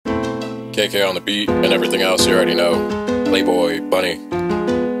KK on the beat, and everything else you already know. Playboy, Bunny,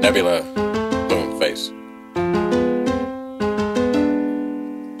 Nebula, Moon, Face.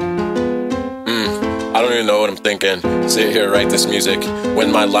 I don't even know what I'm thinking. Sit here, write this music.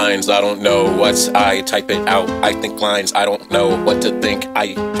 When my lines, I don't know what's I type it out. I think lines, I don't know what to think.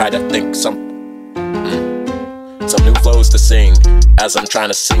 I try to think some new flows to sing as I'm trying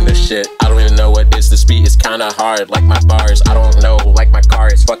to sing this shit. I don't even know what is. This beat is kinda hard, like my bars. I don't know, like my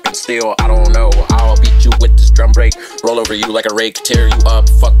car is fucking steel. I don't know. I'll beat you with this drum break. Roll over you like a rake, tear you up.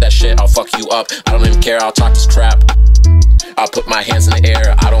 Fuck that shit, I'll fuck you up. I don't even care, I'll talk this crap. I'll put my hands in the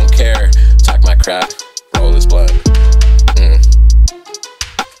air, I don't care. Talk my crap, roll this blunt.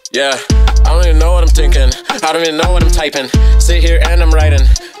 Yeah, I don't even know what I'm thinking. I don't even know what I'm typing. Sit here and I'm writing.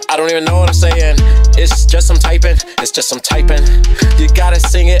 I don't even know what I'm saying. It's just I'm typing. It's just I'm typing. You gotta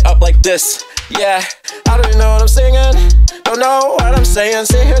sing it up like this. Yeah, I don't even know what I'm singing. Don't know what I'm saying.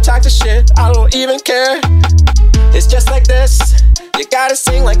 Sit here, talk the shit. I don't even care. It's just like this. You gotta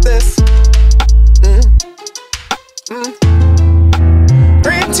sing like this.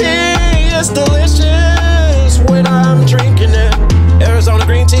 Green tea is delicious when I'm drinking it. Arizona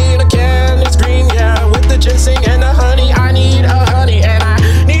green tea in a can, it's green, yeah. With the ginseng and the honey, I need a honey. And I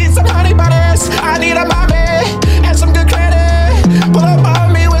need some honey bunnies, I need a mommy and some good credit. Pull up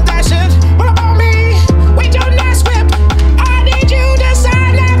on me with that shit, pull up on me with your nice whip. I need you to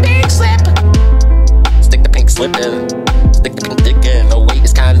sign that pink slip. Stick the pink slip in, stick the pink dick in. Oh wait,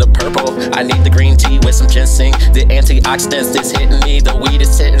 it's kinda purple. I need the green tea with some ginseng. The antioxidants is hitting me, the weed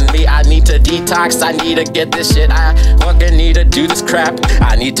is hitting me. I need to detox, I need to get this shit. I fucking need to do this crap.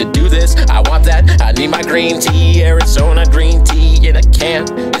 I need to do this, I want that. I need my green tea, Arizona green tea in a can.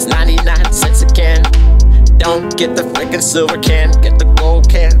 It's 99 cents a can. Don't get the freaking silver can, get the gold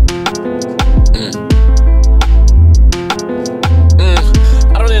can.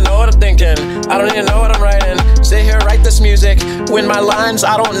 I don't even know what I'm thinking. I don't even know what I'm writing. Sit here, write this music. When my lines,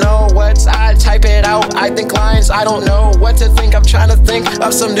 I don't know what's I type it out. I think lines, I don't know what to think. I'm trying to think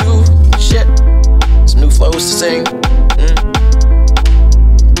of some new shit, some new flows to sing.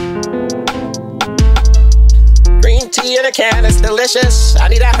 Green tea in a can, it's delicious. I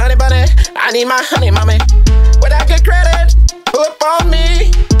need that honey bunny, I need my honey mommy. With that good credit, pull up on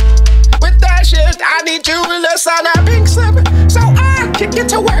me with that shit. I need you to sign that pink slip so I can get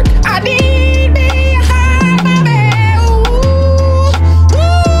to work.